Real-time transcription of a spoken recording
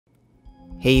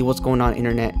Hey, what's going on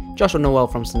internet? Joshua Noel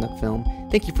from Snook Film.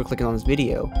 Thank you for clicking on this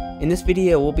video. In this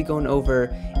video, we'll be going over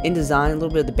InDesign, a little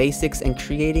bit of the basics, and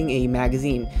creating a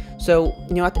magazine. So,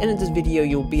 at the end of this video,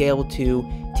 you'll be able to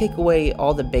take away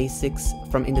all the basics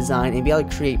from InDesign and be able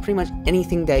to create pretty much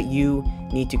anything that you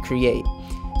need to create.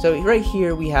 So right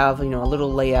here we have, a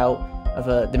little layout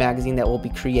of the magazine that we'll be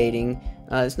creating.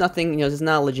 It's nothing, this is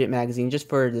not a legit magazine, just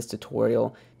for this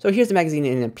tutorial. So here's the magazine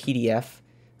in a PDF.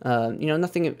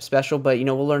 Nothing special, but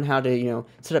we'll learn how to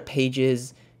set up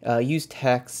pages, use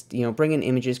text, bring in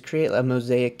images, create a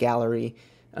mosaic gallery,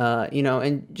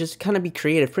 and just kind of be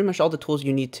creative. Pretty much all the tools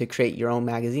you need to create your own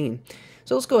magazine.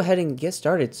 So let's go ahead and get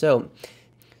started. So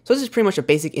this is pretty much a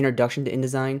basic introduction to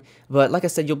InDesign, but like I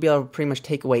said, you'll be able to pretty much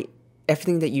take away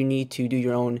everything that you need to do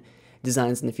your own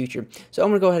designs in the future. So I'm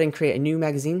going to go ahead and create a new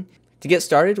magazine. To get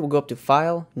started, we'll go up to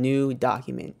File, New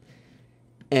Document.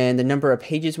 And the number of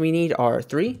pages we need are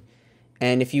 3.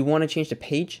 And if you want to change the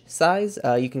page size,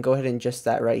 you can go ahead and adjust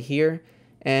that right here.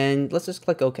 And let's just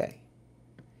click OK.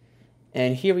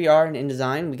 And here we are in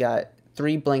InDesign. We got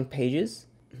 3 blank pages.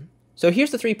 So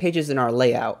here's the 3 pages in our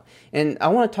layout. And I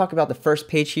want to talk about the first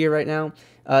page here right now.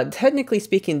 Technically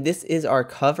speaking, this is our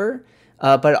cover,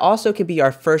 but it also could be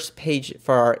our first page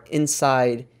for our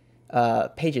inside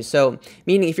pages. So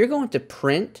meaning if you're going to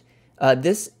print,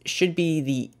 this should be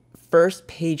the first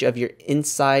page of your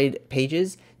inside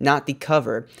pages, not the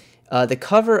cover. The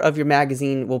cover of your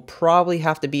magazine will probably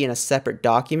have to be in a separate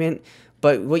document,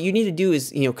 but what you need to do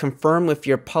is confirm with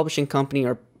your publishing company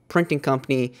or printing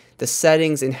company the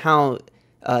settings and how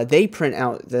they print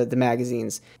out the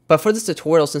magazines. But for this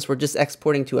tutorial, since we're just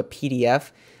exporting to a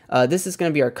PDF, this is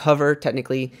going to be our cover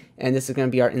technically, and this is going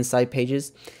to be our inside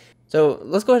pages. So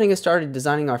let's go ahead and get started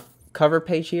designing our cover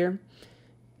page here.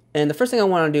 And the first thing I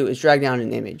want to do is drag down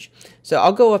an image. So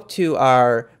I'll go up to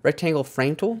our rectangle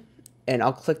frame tool, and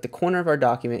I'll click the corner of our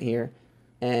document here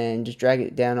and just drag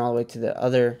it down all the way to the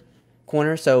other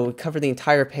corner so we cover the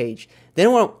entire page.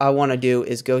 Then what I want to do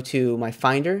is go to my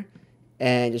Finder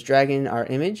and just drag in our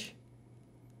image,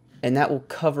 and that will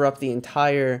cover up the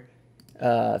entire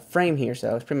frame here.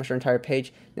 So it's pretty much our entire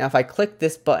page. Now if I click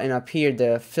this button up here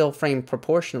to fill frame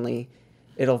proportionally,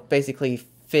 it'll basically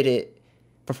fit it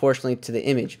proportionally to the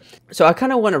image. So I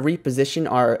kind of want to reposition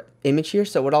our image here.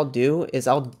 So what I'll do is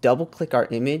I'll double click our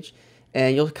image,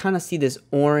 and you'll kind of see this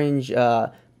orange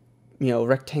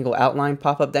rectangle outline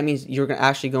pop up. That means you're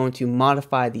actually going to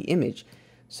modify the image.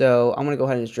 So I'm going to go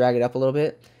ahead and just drag it up a little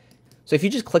bit. So if you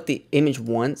just click the image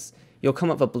once, you'll come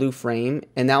up with a blue frame,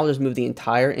 and that will just move the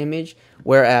entire image.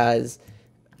 Whereas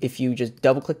if you just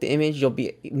double click the image, you'll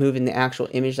be moving the actual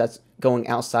image that's going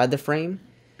outside the frame.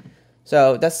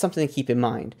 So that's something to keep in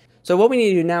mind. So what we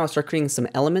need to do now is start creating some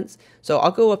elements. So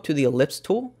I'll go up to the ellipse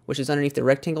tool, which is underneath the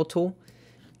rectangle tool,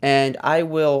 and I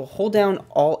will hold down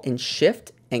Alt and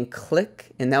Shift and click,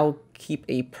 and that will keep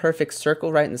a perfect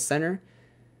circle right in the center.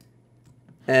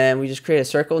 And we just create a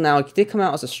circle. Now it did come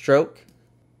out as a stroke,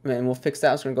 and we'll fix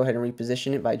that. So I'm going to go ahead and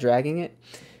reposition it by dragging it.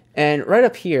 And right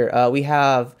up here, we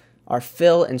have our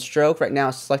fill and stroke. Right now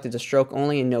it's selected to stroke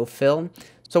only and no fill.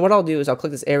 So what I'll do is I'll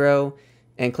click this arrow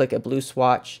and click a blue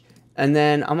swatch, and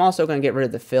then I'm also going to get rid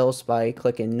of the fills by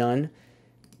clicking none.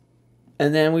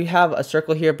 And then we have a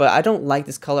circle here, but I don't like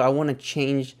this color. I want to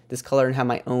change this color and have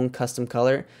my own custom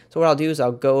color. So what I'll do is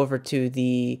I'll go over to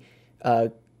the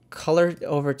color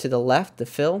over to the left, the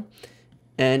fill,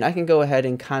 and I can go ahead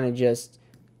and kind of just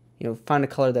find a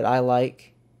color that I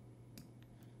like,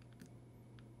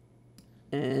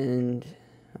 and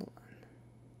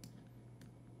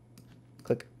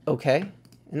click OK.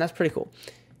 And that's pretty cool.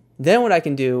 Then what I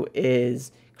can do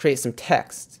is create some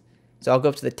text. So I'll go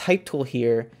up to the type tool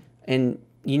here, and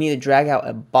you need to drag out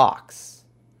a box.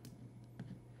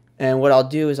 And what I'll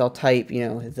do is I'll type,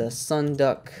 the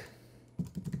Sunduck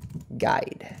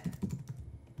Guide.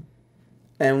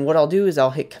 And what I'll do is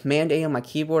I'll hit Command A on my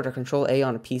keyboard or Control A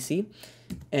on a PC,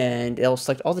 and it'll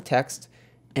select all the text.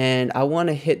 And I want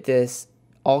to hit this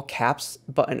all caps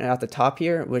button at the top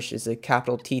here, which is a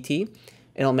capital TT.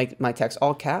 It'll make my text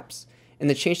all caps. And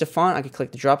to change the font, I can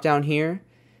click the drop down here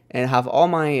and have all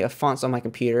my fonts on my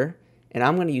computer. And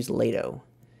I'm going to use Lato.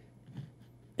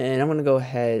 And I'm going to go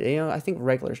ahead, I think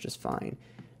regular is just fine.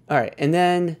 Alright, and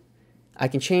then I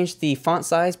can change the font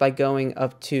size by going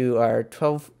up to our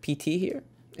 12 PT here.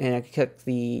 And I can click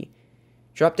the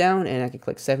drop down, and I can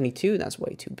click 72. That's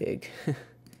way too big. Let's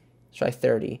try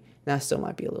 30. That still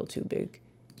might be a little too big.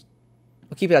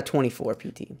 We'll keep it at 24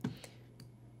 PT.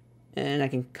 And I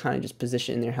can kind of just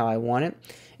position in there how I want it.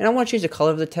 And I want to change the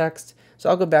color of the text. So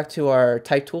I'll go back to our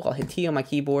type tool. I'll hit T on my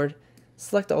keyboard,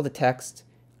 select all the text,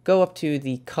 go up to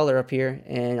the color up here,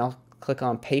 and I'll click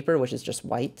on paper, which is just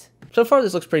white. So far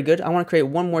this looks pretty good. I want to create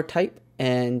one more type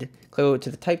and go to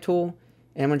the type tool,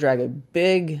 and I'm going to drag a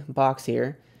big box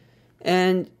here,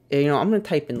 and I'm going to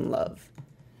type in love.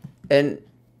 And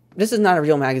this is not a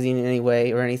real magazine in any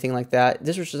way or anything like that.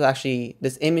 This was just actually,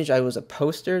 this image was a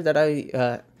poster that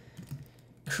I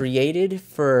created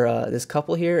for this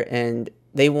couple here, and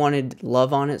they wanted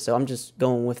love on it, so I'm just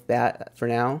going with that for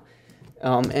now.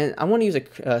 And I want to use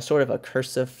a sort of a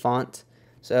cursive font,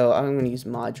 so I'm going to use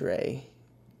Madre.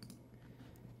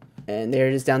 And there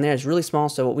it is down there. It's really small,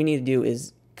 so what we need to do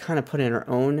is kind of put in our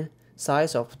own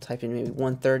size. So I'll type in maybe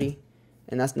 130,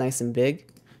 and that's nice and big.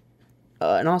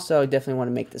 And also, I definitely want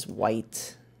to make this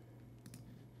white.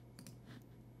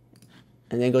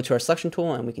 And then go to our selection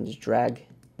tool, and we can just drag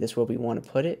this where we want to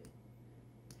put it.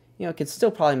 I could still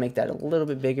probably make that a little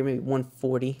bit bigger, maybe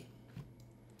 140.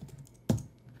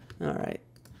 Alright,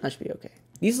 that should be okay.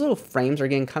 These little frames are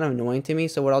getting kind of annoying to me,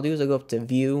 so what I'll do is I'll go up to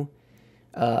View,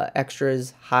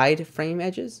 Extras, Hide Frame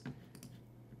Edges.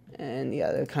 And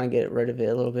yeah, they'll kind of get rid of it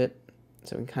a little bit,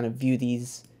 so we can kind of view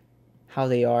these how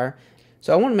they are.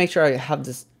 So I want to make sure I have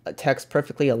this text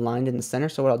perfectly aligned in the center,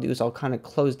 so what I'll do is I'll kind of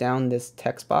close down this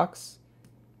text box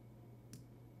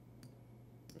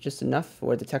just enough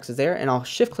where the text is there, and I'll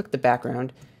shift click the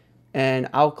background, and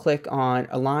I'll click on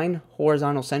Align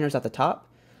Horizontal Centers at the top,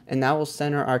 and that will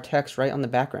center our text right on the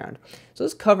background. So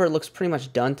this cover looks pretty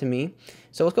much done to me.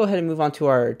 So let's go ahead and move on to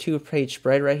our 2-page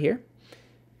spread right here.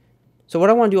 So what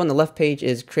I want to do on the left page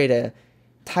is create a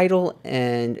title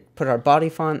and put our body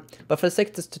font, but for the sake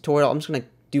of this tutorial, I'm just going to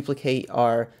duplicate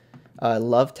our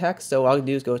love text. So what I'll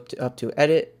do is go up to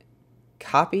Edit,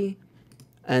 Copy,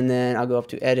 and then I'll go up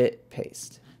to Edit,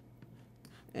 Paste,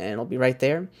 and it'll be right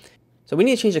there. So we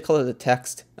need to change the color of the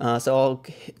text, so I'll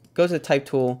go to the type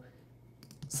tool,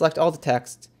 select all the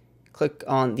text, click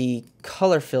on the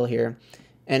color fill here,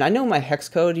 and I know my hex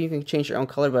code, you can change your own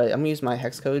color, but I'm going to use my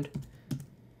hex code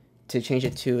to change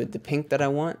it to the pink that I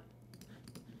want.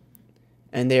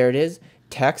 And there it is,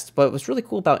 text. But what's really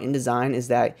cool about InDesign is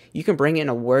that you can bring in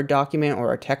a Word document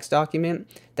or a text document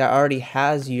that already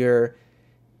has your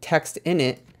text in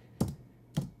it,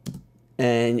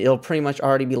 and it'll pretty much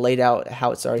already be laid out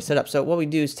how it's already set up. So what we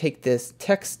do is take this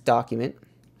text document,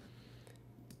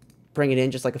 bring it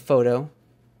in just like a photo,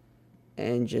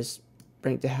 and just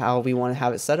bring it to how we want to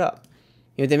have it set up.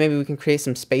 Then maybe we can create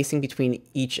some spacing between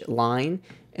each line,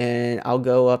 and I'll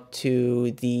go up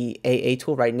to the AA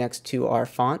tool right next to our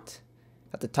font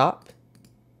at the top,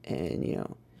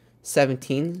 and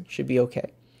 17 should be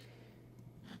okay.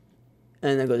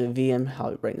 And then go to VM,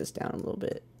 I'll bring this down a little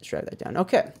bit, drag that down.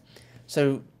 Okay,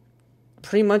 so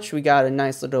pretty much we got a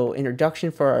nice little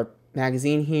introduction for our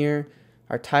magazine here,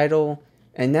 our title,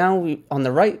 and now on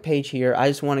the right page here, I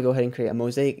just want to go ahead and create a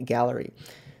mosaic gallery.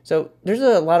 So there's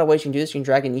a lot of ways you can do this. You can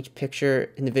drag in each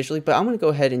picture individually, but I'm going to go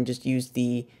ahead and just use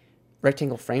the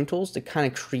rectangle frame tools to kind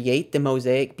of create the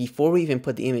mosaic before we even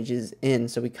put the images in,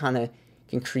 so we kind of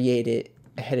can create it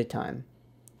ahead of time.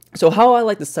 So how I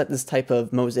like to set this type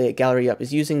of mosaic gallery up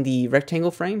is using the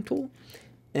rectangle frame tool,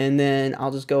 and then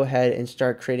I'll just go ahead and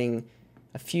start creating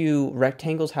a few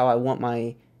rectangles how I want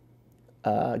my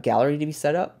gallery to be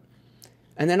set up.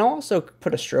 And then I'll also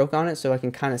put a stroke on it so I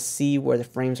can kind of see where the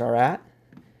frames are at.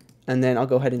 And then I'll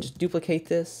go ahead and just duplicate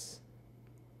this,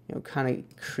 kind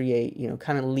of create,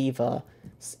 kind of leave a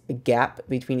gap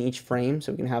between each frame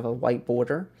so we can have a white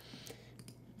border.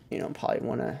 Probably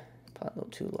a little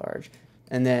too large.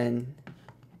 And then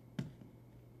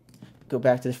go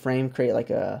back to the frame, create like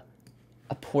a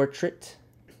portrait.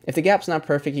 If the gap's not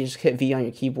perfect, you just hit V on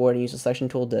your keyboard and use the selection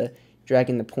tool to drag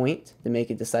in the point to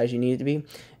make it the size you need it to be.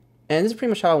 And this is pretty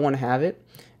much how I want to have it.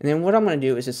 And then what I'm going to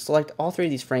do is just select all 3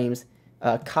 of these frames,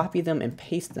 copy them and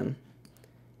paste them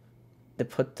to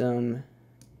put them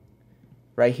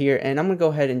right here. And I'm going to go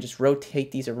ahead and just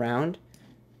rotate these around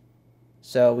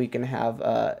so we can have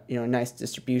a nice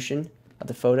distribution of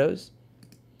the photos.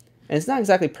 And it's not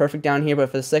exactly perfect down here, but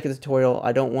for the sake of the tutorial,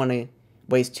 I don't want to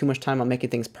waste too much time on making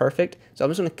things perfect. So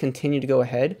I'm just going to continue to go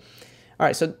ahead.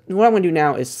 Alright, so what I'm going to do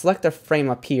now is select a frame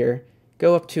up here,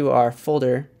 go up to our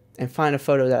folder, and find a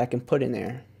photo that I can put in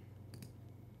there.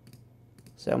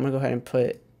 So I'm going to go ahead and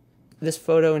put this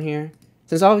photo in here.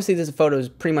 Since obviously this photo is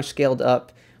pretty much scaled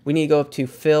up, we need to go up to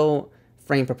Fill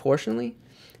Frame Proportionally,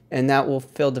 and that will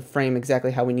fill the frame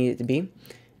exactly how we need it to be.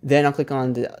 Then I'll click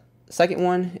on the second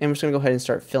one, and we're just going to go ahead and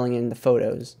start filling in the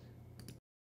photos.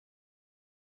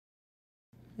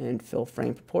 And fill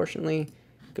frame proportionally.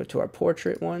 Go to our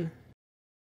portrait one.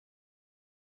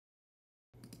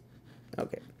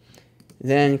 Okay.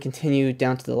 Then continue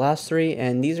down to the last 3,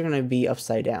 and these are going to be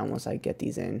upside down once I get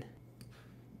these in.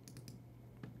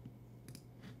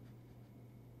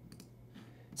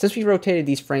 since we rotated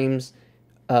these frames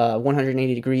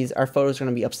 180 degrees, our photos are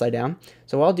going to be upside down.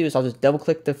 So what I'll do is I'll just double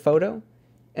click the photo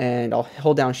and I'll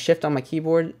hold down shift on my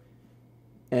keyboard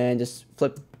and just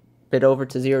flip it over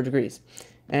to 0 degrees.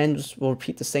 And we'll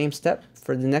repeat the same step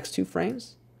for the next 2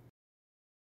 frames.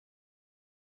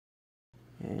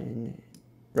 And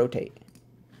rotate.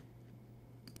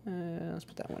 Let's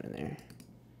put that one in there.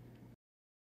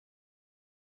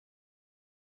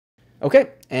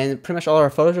 Okay, and pretty much all our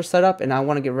photos are set up, and I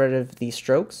want to get rid of the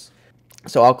strokes.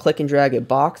 So I'll click and drag a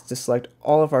box to select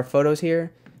all of our photos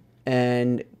here,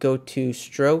 and go to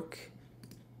stroke,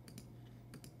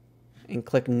 and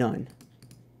click none.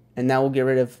 And that will get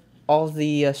rid of all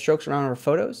the strokes around our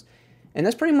photos. And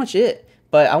that's pretty much it.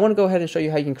 But I want to go ahead and show you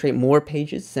how you can create more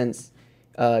pages, since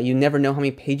you never know how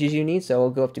many pages you need. So I'll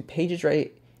go up to pages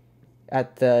right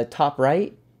at the top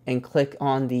right and click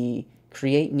on the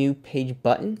create new page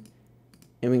button.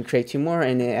 And we can create 2 more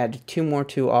and add 2 more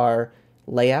to our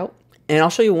layout. And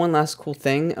I'll show you one last cool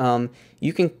thing.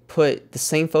 You can put the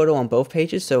same photo on both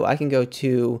pages. So I can go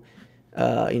to,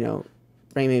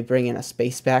 maybe bring in a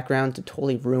space background to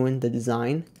totally ruin the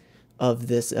design of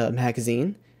this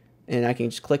magazine. And I can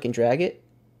just click and drag it.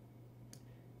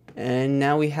 And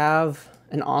now we have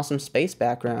an awesome space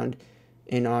background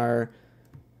in our,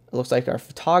 it looks like our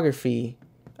photography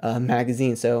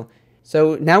magazine. So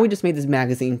now we just made this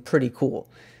magazine pretty cool.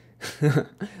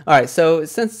 Alright, so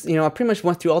since I pretty much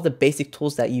went through all the basic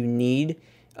tools that you need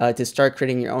to start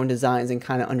creating your own designs and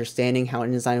kind of understanding how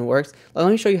InDesign works, let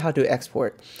me show you how to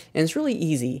export. And it's really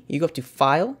easy. You go up to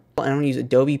File, and I'm going to use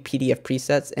Adobe PDF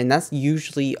presets, and that's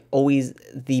usually always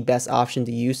the best option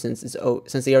to use since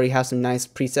they already have some nice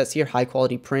presets here, high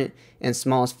quality print and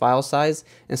smallest file size.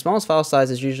 And smallest file size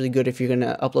is usually good if you're going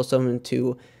to upload something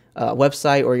to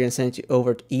website or you're going to send it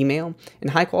over to email.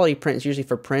 And high quality print is usually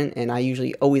for print, and I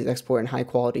usually always export in high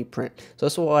quality print. So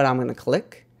this is what I'm going to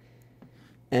click,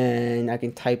 and I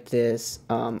can type this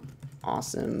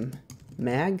awesome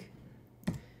mag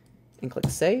and click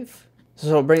save. So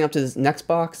it'll bring up to this next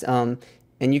box, and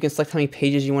you can select how many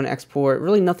pages you want to export.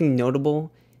 Really nothing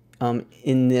notable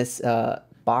in this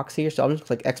box here, so I'll just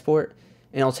click export,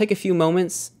 and it'll take a few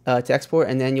moments to export,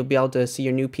 and then you'll be able to see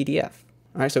your new PDF.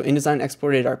 Alright, so InDesign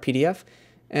exported our PDF,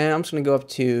 and I'm just going to go up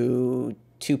to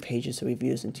 2 pages, so we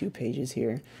view this in 2 pages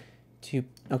here.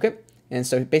 Okay, and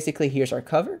so basically here's our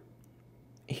cover,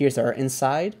 here's our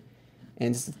inside,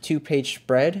 and it's a 2-page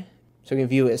spread, so we can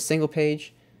view it as single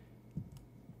page,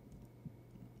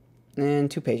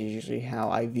 and 2 pages usually how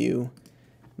I view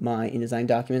my InDesign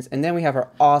documents. And then we have our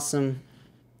awesome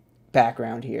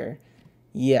background here.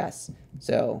 Yes,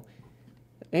 so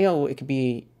it could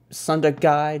be Sunday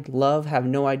guide, love, have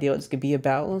no idea what this could be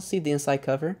about. Let's see the inside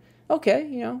cover. Okay,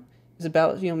 it's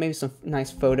about, maybe some nice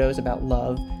photos about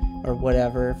love or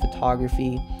whatever,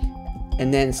 photography.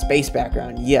 And then space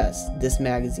background. Yes, this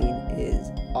magazine is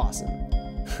awesome.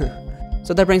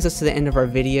 So that brings us to the end of our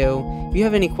video. If you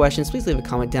have any questions, please leave a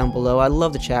comment down below. I'd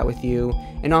love to chat with you.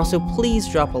 And also, please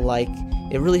drop a like.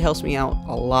 It really helps me out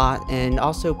a lot. And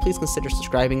also, please consider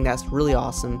subscribing. That's really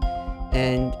awesome.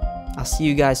 And I'll see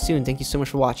you guys soon. Thank you so much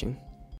for watching.